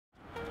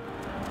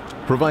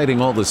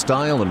providing all the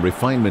style and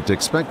refinement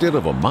expected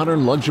of a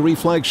modern luxury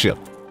flagship,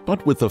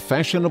 but with the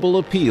fashionable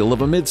appeal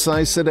of a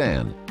midsize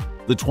sedan.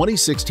 The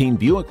 2016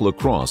 Buick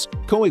LaCrosse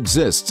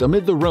coexists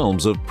amid the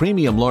realms of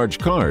premium large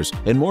cars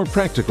and more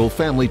practical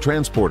family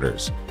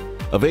transporters.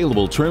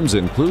 Available trims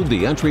include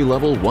the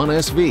entry-level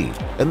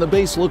 1SV and the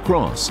base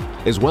LaCrosse,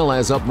 as well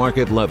as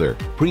upmarket leather,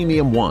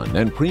 Premium 1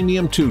 and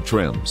Premium 2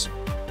 trims.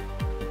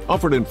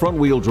 Offered in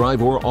front-wheel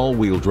drive or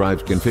all-wheel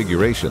drive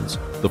configurations,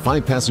 the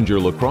 5-passenger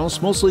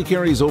LaCrosse mostly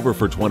carries over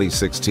for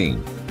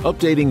 2016,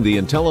 updating the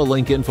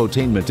IntelliLink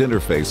infotainment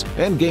interface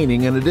and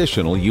gaining an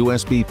additional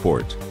USB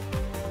port.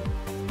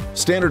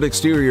 Standard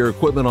exterior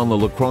equipment on the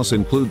LaCrosse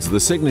includes the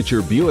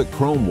signature Buick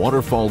Chrome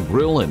waterfall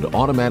grille and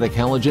automatic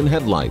halogen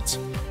headlights.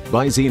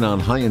 Bi-xenon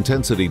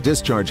high-intensity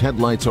discharge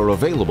headlights are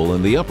available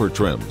in the upper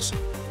trims.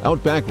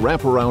 Outback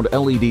wraparound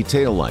LED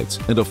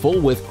taillights and a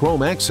full-width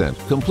chrome accent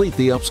complete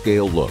the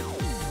upscale look.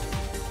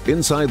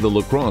 Inside the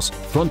LaCrosse,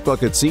 front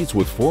bucket seats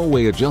with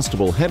 4-way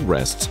adjustable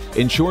headrests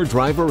ensure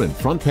driver and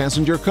front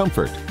passenger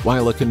comfort,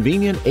 while a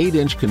convenient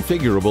 8-inch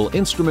configurable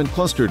instrument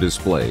cluster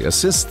display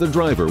assists the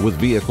driver with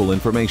vehicle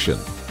information.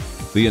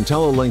 The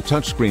IntelliLink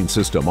touchscreen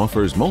system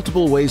offers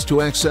multiple ways to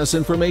access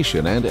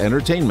information and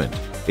entertainment,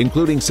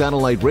 including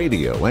satellite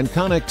radio and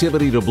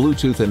connectivity to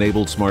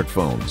Bluetooth-enabled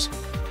smartphones.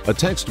 A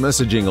text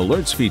messaging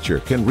alerts feature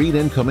can read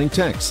incoming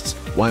texts,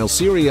 while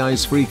Siri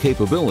Eyes-free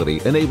capability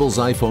enables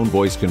iPhone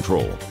voice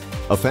control.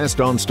 A fast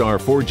OnStar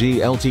 4G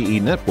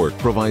LTE network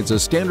provides a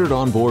standard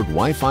onboard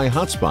Wi-Fi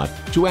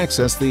hotspot to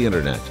access the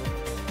Internet.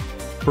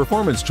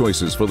 Performance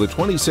choices for the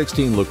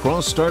 2016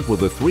 LaCrosse start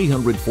with a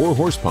 304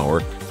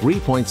 horsepower,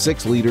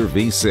 3.6-liter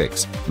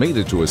V6,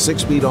 mated to a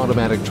 6-speed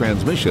automatic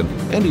transmission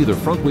and either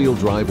front-wheel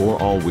drive or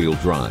all-wheel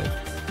drive.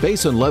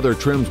 Base and leather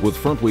trims with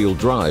front-wheel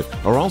drive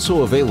are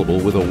also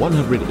available with a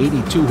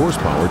 182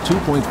 horsepower,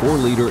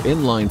 2.4-liter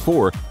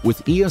inline-4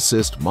 with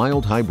e-assist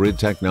mild hybrid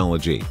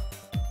technology.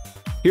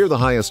 Here are the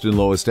highest and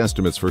lowest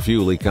estimates for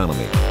fuel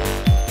economy.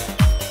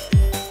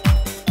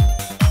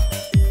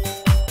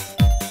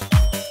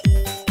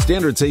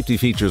 Standard safety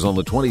features on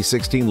the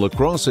 2016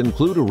 LaCrosse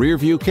include a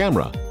rear-view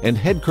camera and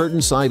head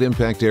curtain side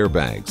impact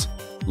airbags.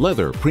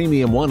 Leather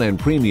Premium 1 and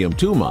Premium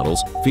 2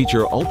 models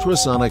feature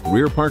ultrasonic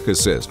rear park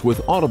assist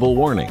with audible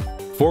warning.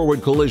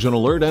 Forward collision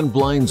alert and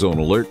blind zone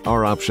alert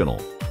are optional.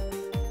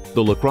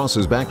 The LaCrosse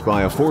is backed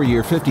by a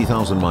 4-year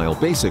 50,000-mile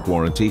basic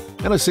warranty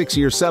and a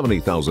 6-year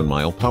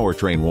 70,000-mile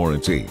powertrain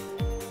warranty.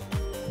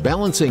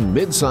 Balancing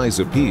mid-size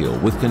appeal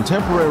with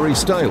contemporary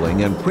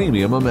styling and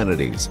premium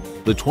amenities,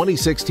 the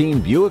 2016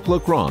 Buick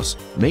LaCrosse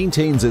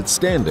maintains its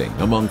standing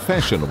among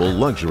fashionable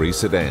luxury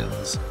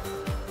sedans.